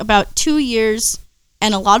take about 2 years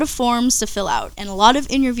and a lot of forms to fill out and a lot of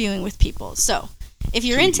interviewing with people. So if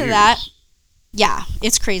you're into that, yeah,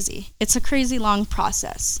 it's crazy. It's a crazy long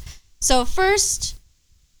process. So first,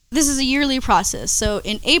 this is a yearly process. So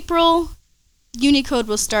in April, Unicode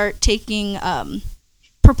will start taking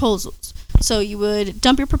proposals. So you would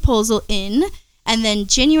dump your proposal in, and then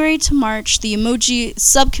January to March, the emoji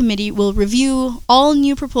subcommittee will review all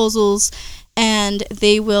new proposals, and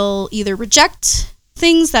they will either reject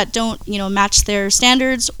things that don't, match their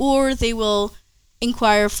standards, or they will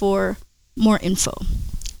inquire for more info.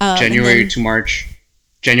 January to March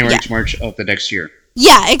of the next year.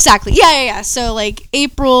 Yeah, exactly. Yeah. So like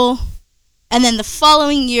April, and then the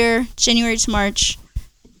following year, January to March,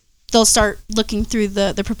 they'll start looking through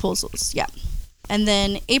the proposals. Yeah. And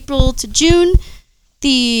then April to June,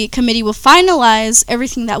 the committee will finalize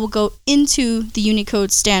everything that will go into the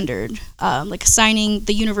Unicode standard, like assigning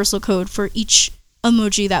the universal code for each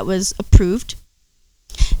emoji that was approved.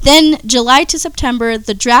 Then July to September,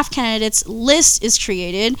 the draft candidates list is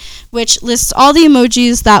created, which lists all the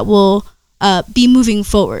emojis that will be moving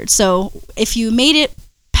forward. So if you made it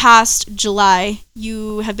past July,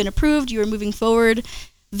 you have been approved, you are moving forward.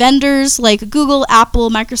 Vendors like Google, Apple,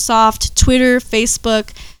 Microsoft, Twitter,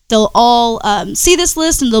 Facebook, they'll all see this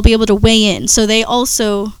list and they'll be able to weigh in. So they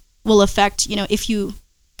also will affect, if you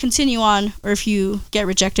continue on or if you get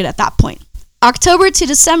rejected at that point. October to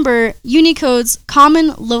December, Unicode's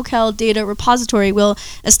Common Locale Data Repository will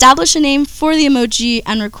establish a name for the emoji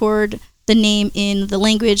and record the name in the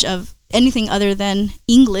language of anything other than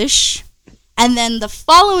English. And then the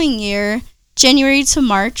following year, January to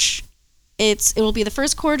March, it will be the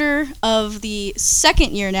first quarter of the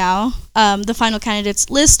second year now. The final candidates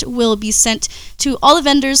list will be sent to all the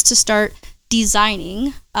vendors to start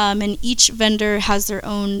designing, and each vendor has their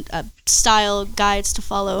own style guides to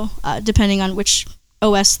follow depending on which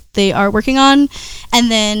OS they are working on.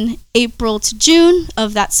 And then April to June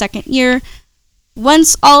of that second year,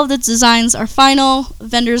 once all of the designs are final,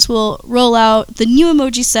 vendors will roll out the new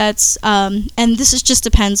emoji sets, and this just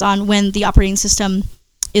depends on when the operating system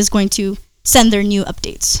is going to send their new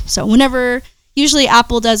updates. So whenever, usually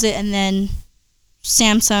Apple does it and then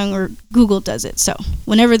Samsung or Google does it. So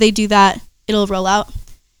whenever they do that, it'll roll out.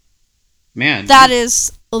 Man, that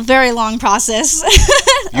is a very long process.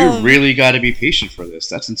 You really got to be patient for this.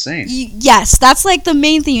 That's insane. Yes, that's like the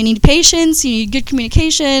main thing. You need patience, you need good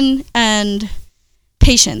communication, and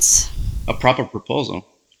patience. A proper proposal.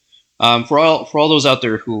 For all those out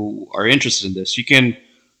there who are interested in this, you can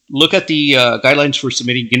look at the guidelines for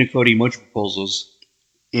submitting Unicode emoji proposals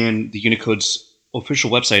in the Unicode's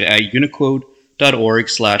official website at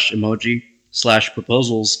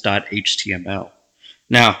unicode.org/emoji/proposals.html.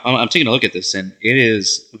 Now, I'm taking a look at this, and it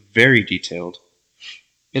is very detailed.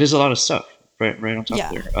 It is a lot of stuff right on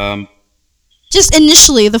top there. Just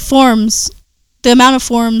initially, the amount of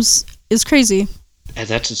forms is crazy. And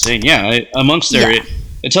that's insane. Yeah, amongst there,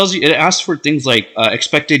 it tells you, it asks for things like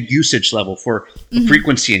expected usage level for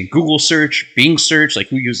frequency in Google search, Bing search, like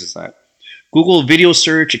who uses that? Google video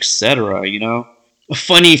search, etc. You know, a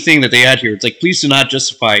funny thing that they add here, it's like, please do not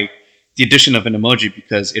justify the addition of an emoji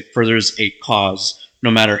because it furthers a cause,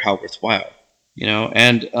 no matter how worthwhile. You know,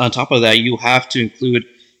 and on top of that, you have to include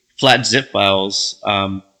flat zip files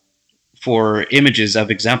for images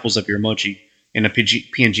of examples of your emoji in a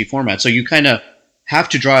PNG format. So you kind of have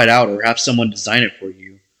to draw it out or have someone design it for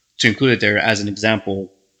you to include it there as an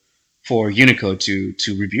example for Unicode to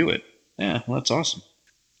review it. Yeah, well, that's awesome.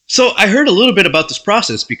 So I heard a little bit about this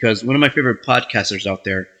process because one of my favorite podcasters out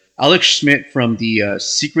there, Alex Schmidt from the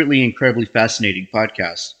Secretly Incredibly Fascinating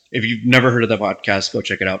podcast. If you've never heard of that podcast, go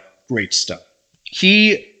check it out. Great stuff.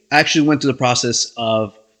 He actually went through the process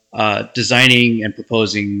of designing and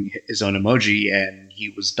proposing his own emoji, and he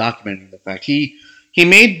was documenting the fact. He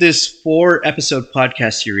made this 4-episode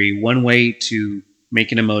podcast series, One Way to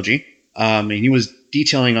Make an Emoji, and he was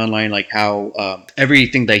detailing online like how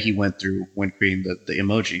everything that he went through when creating the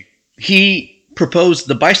emoji. He proposed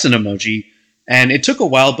the bison emoji, and it took a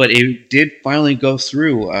while, but it did finally go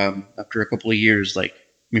through after a couple of years, like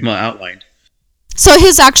Mima outlined. So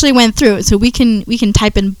his actually went through. So we can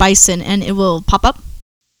type in bison and it will pop up.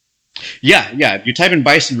 Yeah. If you type in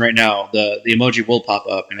bison right now, the emoji will pop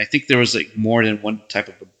up, and I think there was like more than one type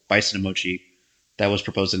of a bison emoji that was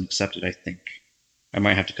proposed and accepted. I think I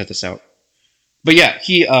might have to cut this out, but yeah,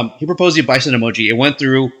 he proposed the bison emoji. It went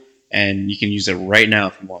through, and you can use it right now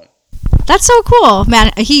if you want. That's so cool,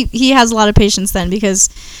 man. He has a lot of patience then because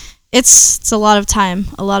it's a lot of time,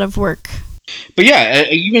 a lot of work. But yeah,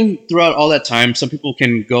 even throughout all that time, some people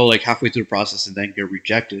can go like halfway through the process and then get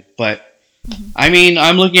rejected. But I mean,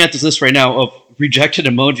 I'm looking at this list right now of rejected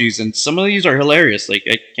emojis, and some of these are hilarious. Like,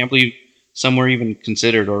 I can't believe some were even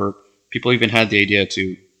considered, or people even had the idea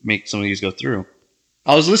to make some of these go through.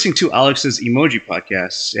 I was listening to Alex's Emoji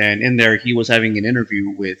podcast, and in there he was having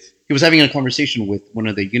a conversation with one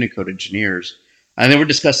of the Unicode engineers, and they were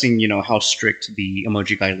discussing, how strict the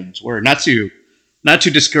emoji guidelines were. Not to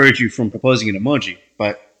discourage you from proposing an emoji,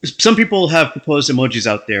 but some people have proposed emojis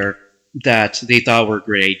out there that they thought were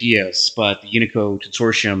great ideas, but the Unicode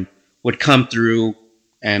consortium would come through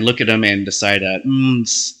and look at them and decide that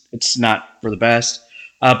it's not for the best.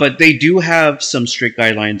 But they do have some strict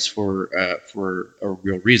guidelines for a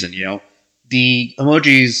real reason. The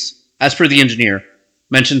emojis, as per the engineer,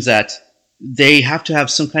 mentions that they have to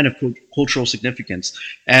have some kind of cultural significance,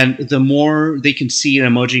 and the more they can see an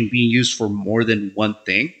emoji being used for more than one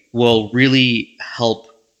thing will really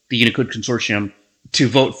help the Unicode consortium to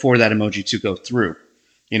vote for that emoji to go through.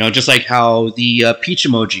 Just like how the peach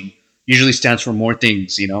emoji usually stands for more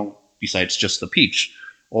things, besides just the peach,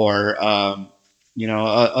 or other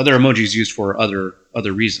emojis used for other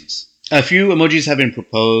reasons. A few emojis have been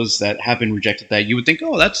proposed that have been rejected that you would think,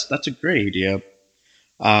 oh, that's a great idea.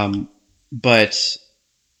 But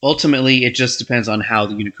ultimately, it just depends on how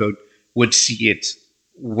the Unicode would see it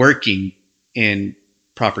working in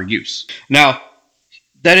proper use. Now,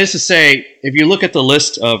 That is to say, if you look at the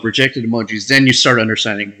list of rejected emojis, then you start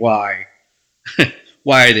understanding why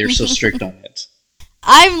they're so strict on it.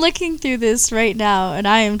 I'm looking through this right now, and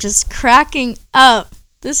I am just cracking up.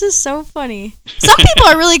 This is so funny. Some people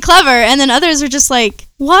are really clever, and then others are just like,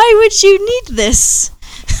 why would you need this?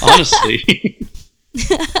 Honestly.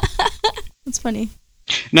 That's funny.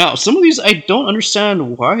 Now, some of these I don't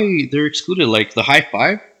understand why they're excluded. Like the high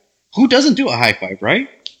five. Who doesn't do a high five, right?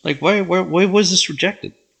 Like, why was this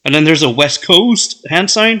rejected? And then there's a West Coast hand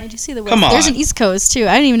sign. I do see the West. Come on. There's an East Coast, too.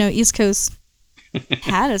 I didn't even know East Coast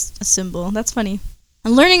had a symbol. That's funny.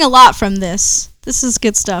 I'm learning a lot from this. This is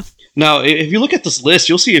good stuff. Now, if you look at this list,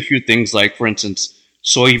 you'll see a few things like, for instance,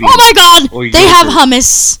 soybean. Oh my god! They have yogurt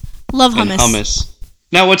hummus. Love hummus. and hummus.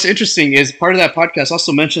 Now, what's interesting is part of that podcast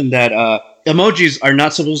also mentioned that emojis are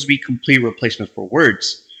not supposed to be complete replacement for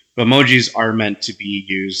words. But emojis are meant to be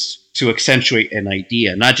used to accentuate an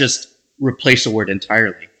idea, not just replace a word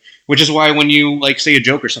entirely. Which is why when you like say a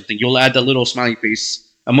joke or something, you'll add the little smiley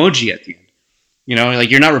face emoji at the end. You know,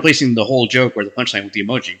 like you're not replacing the whole joke or the punchline with the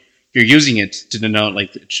emoji. You're using it to denote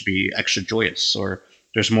like it should be extra joyous or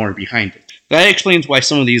there's more behind it. That explains why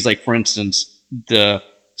some of these, like for instance, the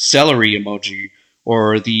celery emoji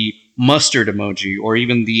or the mustard emoji or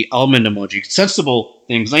even the almond emoji, sensible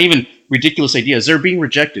things, not even ridiculous ideas, they're being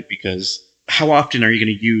rejected because how often are you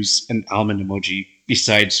going to use an almond emoji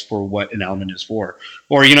besides for what an almond is for?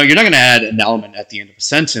 Or, you know, you're not going to add an almond at the end of a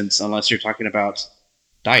sentence unless you're talking about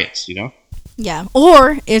diets, you know? Yeah,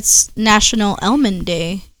 or it's National Almond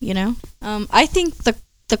Day, you know? I think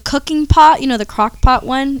the cooking pot, you know, the crock pot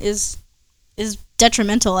one is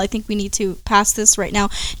detrimental. I think we need to pass this right now.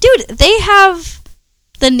 Dude, they have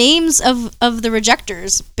the names of the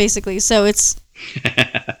rejectors, basically. So it's...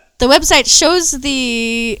 the website shows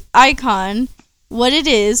the icon, what it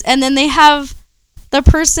is, and then they have the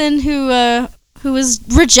person who was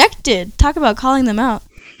rejected. Talk about calling them out.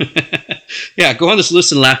 Yeah, go on this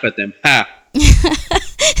list and laugh at them. Ha!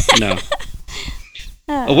 No.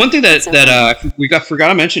 One thing that we forgot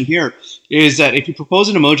to mention here is that if you propose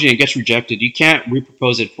an emoji and it gets rejected, you can't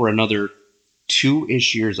repropose it for another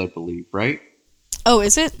 2-ish years, I believe, right? Oh,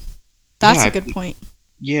 is it? That's a good point.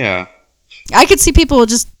 Yeah. I could see people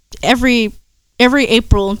just every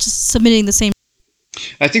April just submitting the same.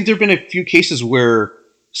 I think there have been a few cases where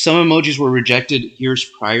some emojis were rejected years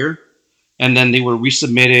prior, and then they were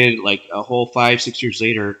resubmitted like a whole 5-6 years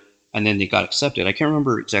later, and then they got accepted. I can't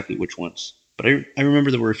remember exactly which ones, but I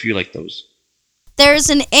remember there were a few like those. There's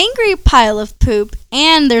an angry pile of poop,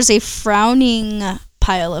 and there's a frowning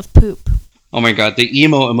pile of poop. Oh my god, the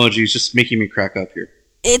emo emoji is just making me crack up here.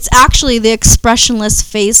 It's actually the expressionless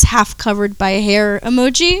face half covered by hair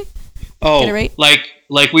emoji. Oh, get it right?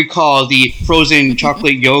 like we call the frozen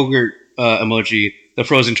chocolate yogurt emoji the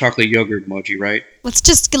frozen chocolate yogurt emoji, right? Let's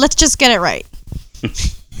just get it right.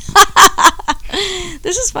 This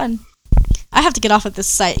is fun. I have to get off of this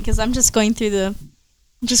site because I'm just going through the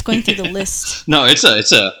list. No, it's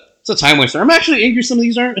a time waster. I'm actually angry some of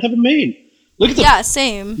these haven't been made. Look at the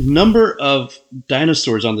same number of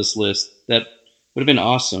dinosaurs on this list that would have been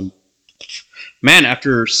awesome. Man,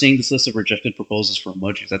 after seeing this list of rejected proposals for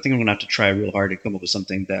emojis, I think I'm going to have to try real hard to come up with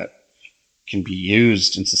something that can be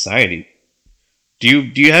used in society. Do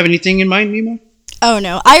you have anything in mind, Mima? Oh,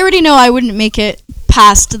 no. I already know I wouldn't make it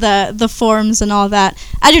past the forums and all that.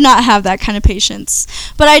 I do not have that kind of patience.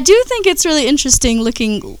 But I do think it's really interesting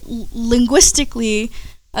looking linguistically,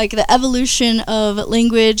 like the evolution of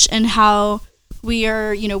language and how we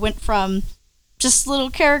went from just little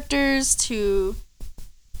characters to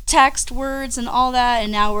text, words, and all that,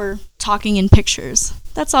 and now we're talking in pictures.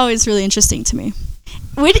 That's always really interesting to me.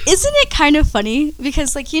 Wait, isn't it kind of funny?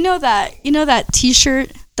 Because that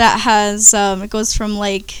T-shirt that has it goes from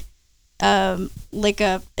like an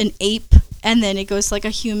ape, and then it goes to like a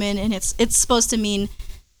human, and it's supposed to mean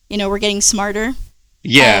we're getting smarter.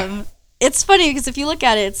 Yeah. It's funny because if you look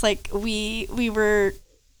at it, it's like we were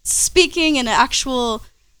speaking in an actual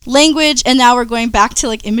language, and now we're going back to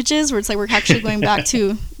like images where it's like we're actually going back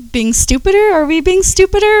to being stupider. Are we being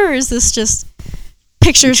stupider, or is this just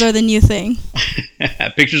pictures are the new thing?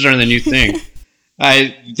 Pictures are the new thing.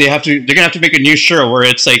 They're gonna have to make a new shirt where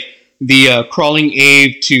it's like the crawling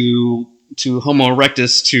ape to Homo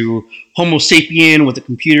erectus to Homo sapien with a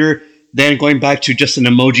computer, then going back to just an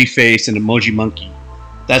emoji face and emoji monkey.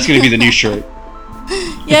 That's gonna be the new shirt.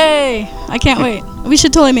 Yay! I can't wait. We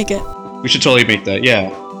should totally make it. We should totally make that. Yeah.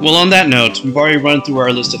 Well, on that note, we've already run through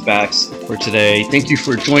our list of facts for today. Thank you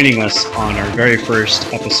for joining us on our very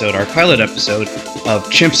first episode, our pilot episode of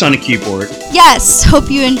Chimps on a Keyboard. Yes, hope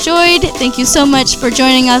you enjoyed. Thank you so much for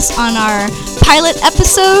joining us on our pilot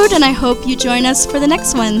episode, and I hope you join us for the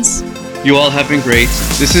next ones. You all have been great.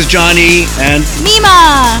 This is Johnny and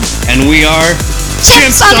Mima! And we are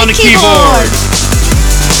Chimps on a Keyboard.